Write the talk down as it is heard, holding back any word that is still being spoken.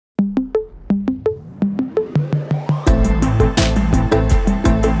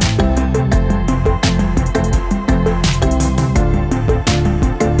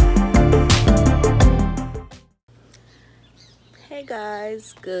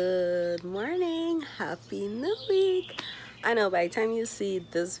guys, good morning, happy new week. I know by the time you see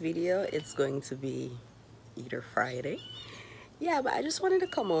this video it's going to be either Friday. Yeah, but I just wanted to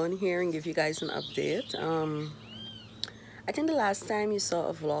come on here and give you guys an update. I think the last time you saw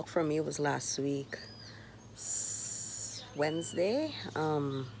a vlog from me was last week, Wednesday,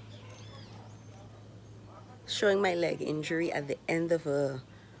 showing my leg injury at the end of a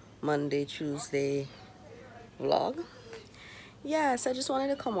Monday, Tuesday vlog. Yeah, so I just wanted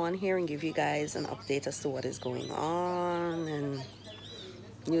to come on here and give you guys an update as to what is going on and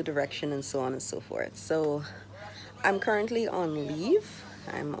new direction and so on and so forth. So I'm currently on leave.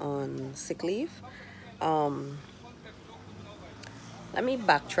 I'm on sick leave. Let me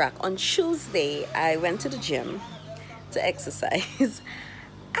backtrack. On Tuesday, I went to the gym to exercise.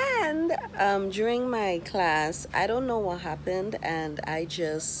 And during my class, I don't know what happened, and I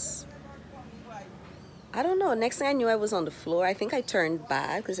don't know. Next thing I knew, I was on the floor. I think I turned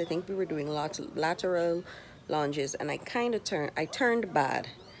bad because I think we were doing lateral lunges, and I turned bad,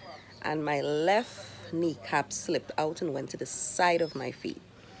 and my left kneecap slipped out and went to the side of my feet.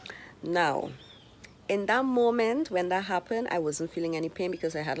 Now, in that moment when that happened, I wasn't feeling any pain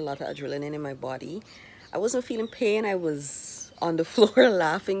because I had a lot of adrenaline in my body. I wasn't feeling pain. I was on the floor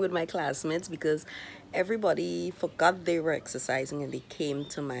laughing with my classmates because everybody forgot they were exercising and they came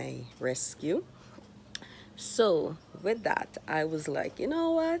to my rescue. So with that, I was like, you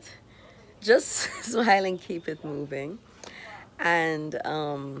know what? Just smile and keep it moving. And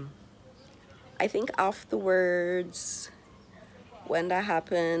I think afterwards, when that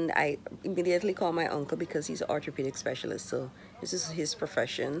happened, I immediately called my uncle because he's an orthopedic specialist. So this is his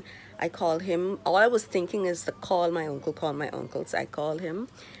profession. I called him. All I was thinking is to call my uncle, So I called him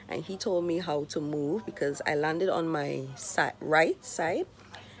and he told me how to move because I landed on my right side.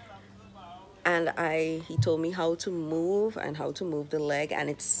 And he told me how to move and how to move the leg, and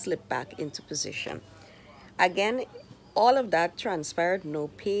it slipped back into position. Again, all of that transpired, no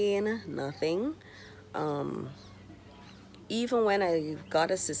pain, nothing. Even when I got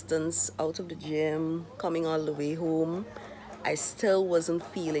assistance out of the gym, coming all the way home, I still wasn't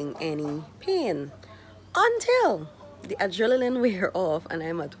feeling any pain until the adrenaline wear off and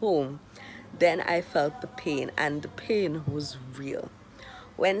I'm at home. Then I felt the pain, and the pain was real.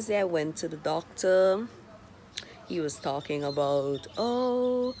 Wednesday, I went to the doctor. He was talking about,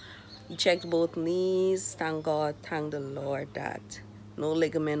 oh, he checked both knees. Thank God, thank the Lord that no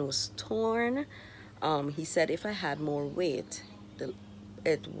ligament was torn. He said if I had more weight, the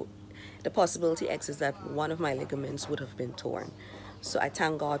possibility exists that one of my ligaments would have been torn. So I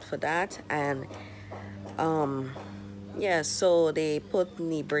thank God for that. And yeah, so they put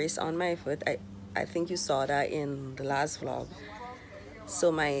knee brace on my foot. I think you saw that in the last vlog.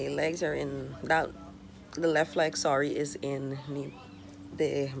 So my legs are in that, the left leg, sorry, is in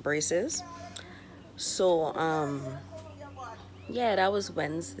the braces. So yeah, that was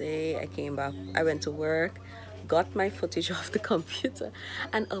Wednesday. I came back, I went to work, got my footage off the computer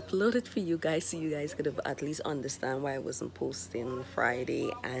and uploaded for you guys so you guys could have at least understand why I wasn't posting Friday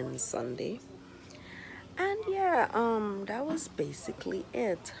and Sunday. And yeah, that was basically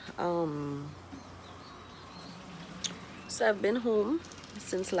it. So I've been home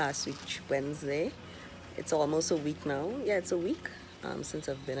since last week, Wednesday. It's almost a week now. Yeah, it's a week since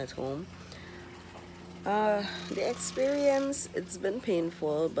I've been at home. The experience, it's been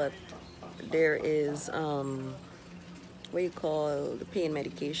painful, but there is what you call the pain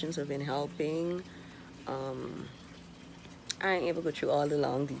medications have been helping. I ain't able to go through all the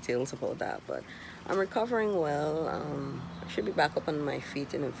long details about that, but I'm recovering well. I should be back up on my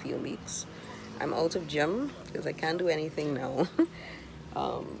feet in a few weeks. I'm out of gym because I can't do anything now.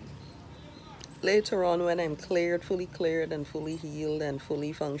 Later on, when I'm cleared, fully cleared and fully healed and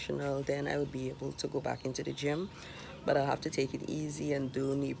fully functional, then I would be able to go back into the gym. But I'll have to take it easy and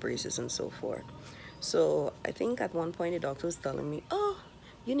do knee braces and so forth. So I think at one point the doctor was telling me, oh,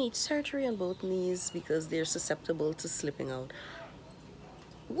 you need surgery on both knees because they're susceptible to slipping out.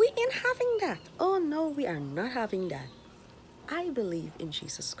 We ain't having that. Oh no, we are not having that. I believe in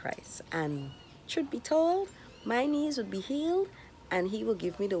Jesus Christ, and should be told, my knees would be healed and he will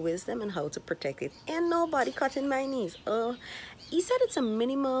give me the wisdom and how to protect it. And nobody cutting my knees. He said it's a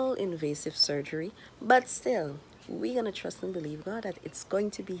minimal invasive surgery, but still, we're gonna trust and believe God that it's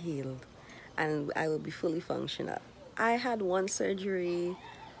going to be healed and I will be fully functional. I had one surgery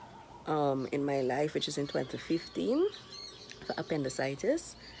in my life, which is in 2015 for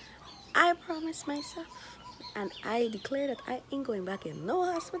appendicitis. I promised myself and I declare that I ain't going back in no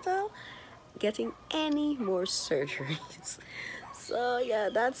hospital getting any more surgeries. So yeah,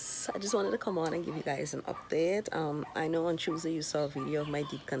 I just wanted to come on and give you guys an update. I know on Tuesday you saw a video of my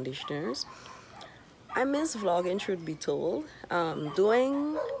deep conditioners. I miss vlogging, truth be told.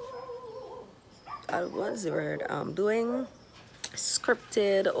 Doing what's the word? Doing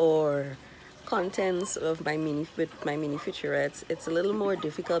scripted or contents of my mini featurettes. It's a little more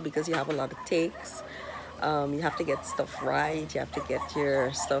difficult because you have a lot of takes. You have to get stuff right. You have to get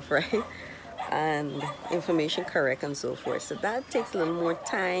your stuff right and information correct and so forth. So that takes a little more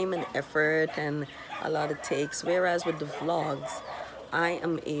time and effort and a lot of takes. Whereas with the vlogs, I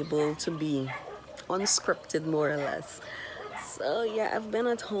am able to be unscripted more or less. So yeah, I've been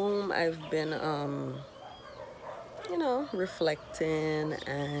at home. I've been you know, reflecting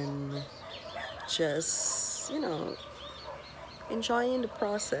and just, you know, enjoying the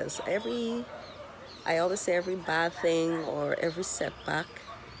process. I always say every bad thing or every setback,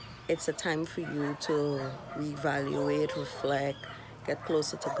 it's a time for you to reevaluate, reflect, get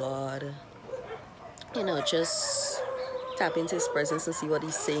closer to God, you know, just tap into his presence and see what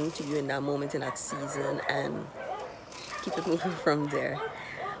he's saying to you in that moment, in that season, and keep it moving from there.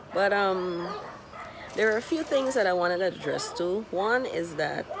 But there are a few things that I wanted to address too. One is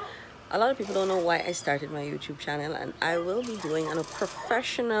that a lot of people don't know why I started my YouTube channel, and I will be doing a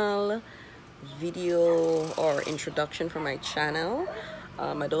professional video or introduction for my channel.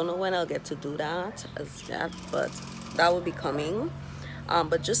 I don't know when I'll get to do that as yet, but that will be coming.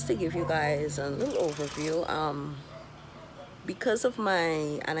 But just to give you guys a little overview, because of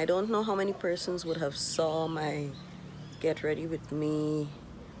and I don't know how many persons would have saw my Get Ready With Me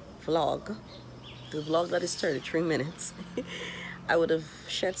vlog, the vlog that is 33 minutes. I would have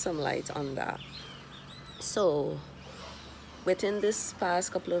shed some light on that. So within this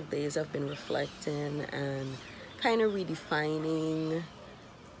past couple of days, I've been reflecting and kind of redefining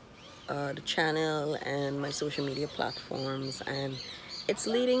the channel and my social media platforms, and it's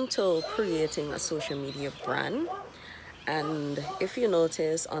leading to creating a social media brand. And if you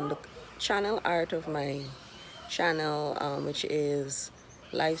notice on the channel art of my channel, which is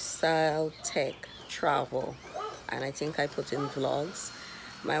lifestyle, tech, travel, and I think I put in vlogs,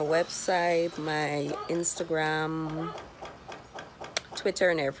 my website, my Instagram, Twitter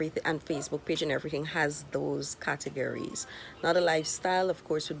and everything, and Facebook page and everything has those categories. Now the lifestyle, of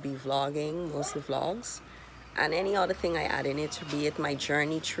course, would be vlogging, mostly vlogs, and any other thing I add in it, be it my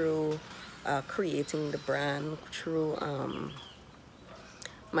journey through creating the brand, through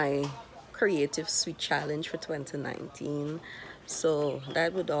my creative sweet challenge for 2019. So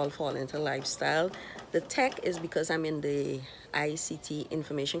that would all fall into lifestyle. The tech is because I'm in the ICT,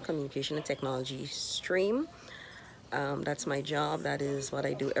 information communication and technology stream. That's my job. That is what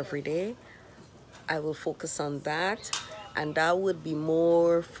I do every day. I will focus on that, and that would be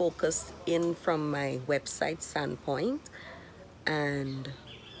more focused in from my website standpoint and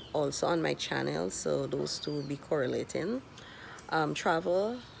also on my channel. So those two will be correlating.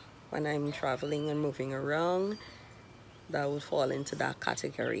 Travel, when I'm traveling and moving around, that would fall into that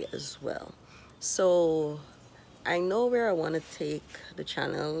category as well. So I know where I want to take the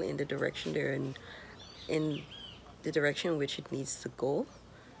channel in the direction there, in the direction which it needs to go,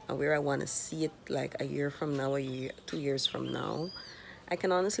 and where I want to see it like a year from now, a year, 2 years from now. I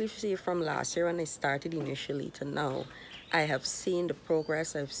can honestly see from last year when I started initially to now, I have seen the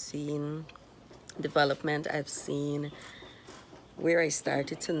progress, I've seen development, I've seen where I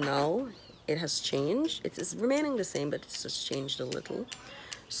started to now. It has changed. It is remaining the same, but it's just changed a little.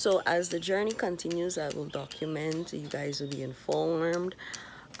 So as the journey continues, I will document. You guys will be informed.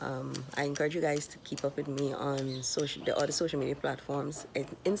 I encourage you guys to keep up with me on the other social media platforms,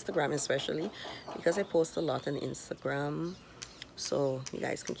 Instagram especially, because I post a lot on Instagram. So you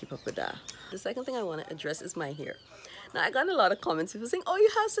guys can keep up with that. The second thing I want to address is my hair. Now, I got a lot of comments, people saying, oh, you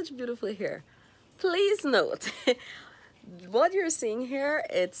have such beautiful hair. Please note, what you're seeing here,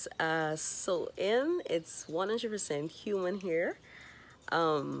 it's sew-in. It's 100% human hair.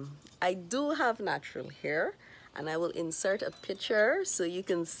 I do have natural hair, and I will insert a picture so you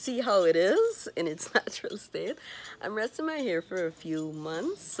can see how it is in its natural state. I'm resting my hair for a few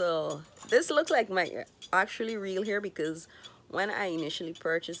months, so this looks like my actually real hair, because when I initially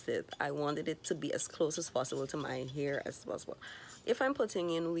purchased it, I wanted it to be as close as possible to my hair as possible. If I'm putting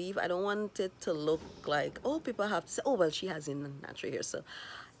in weave, I don't want it to look like, oh, people have to say, oh, well, she has in natural hair. So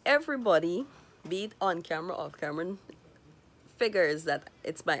everybody, be it on camera or off camera, figures that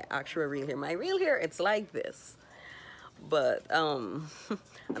it's my actual real hair. My real hair, it's like this. But I'm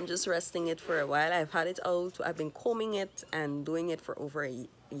just resting it for a while. I've had it out. I've been combing it and doing it for over a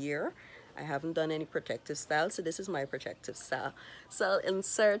year. I haven't done any protective style, so this is my protective style. So I'll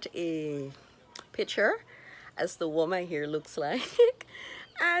insert a picture. as to what my hair looks like.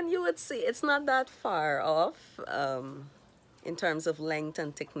 And you would see it's not that far off in terms of length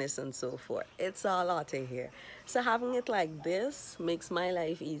and thickness and so forth. It's a lot of hair. So having it like this makes my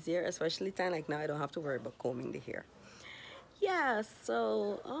life easier, especially time like now I don't have to worry about combing the hair. Yeah,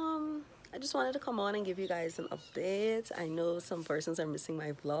 so I just wanted to come on and give you guys an update. I know some persons are missing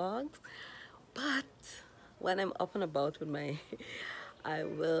my vlogs, but when I'm up and about with my I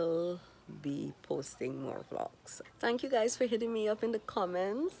will be posting more vlogs. Thank you guys for hitting me up in the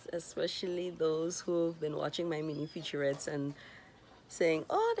comments, especially those who've been watching my mini featurettes and saying,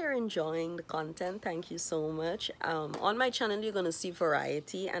 oh, they're enjoying the content. Thank you so much. On my channel you're gonna see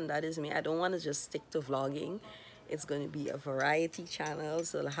variety, and that is me. I don't want to just stick to vlogging. It's going to be a variety channel,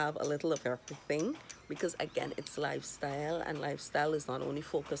 so I'll have a little of everything, because again, it's lifestyle, and lifestyle is not only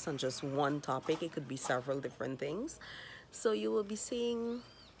focused on just one topic. It could be several different things. So you will be seeing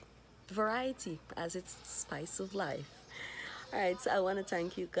variety, as it's the spice of life. Alright, so I want to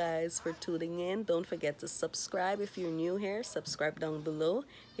thank you guys for tuning in. Don't forget to subscribe if you're new here. Subscribe down below.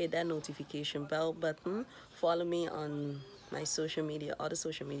 Hit that notification bell button. Follow me on my social media, other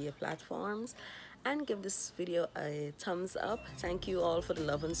social media platforms. And give this video a thumbs up. Thank you all for the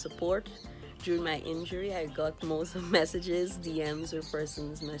love and support. During my injury, I got most of messages, DMs, where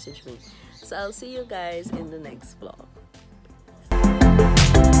persons message me. So I'll see you guys in the next vlog.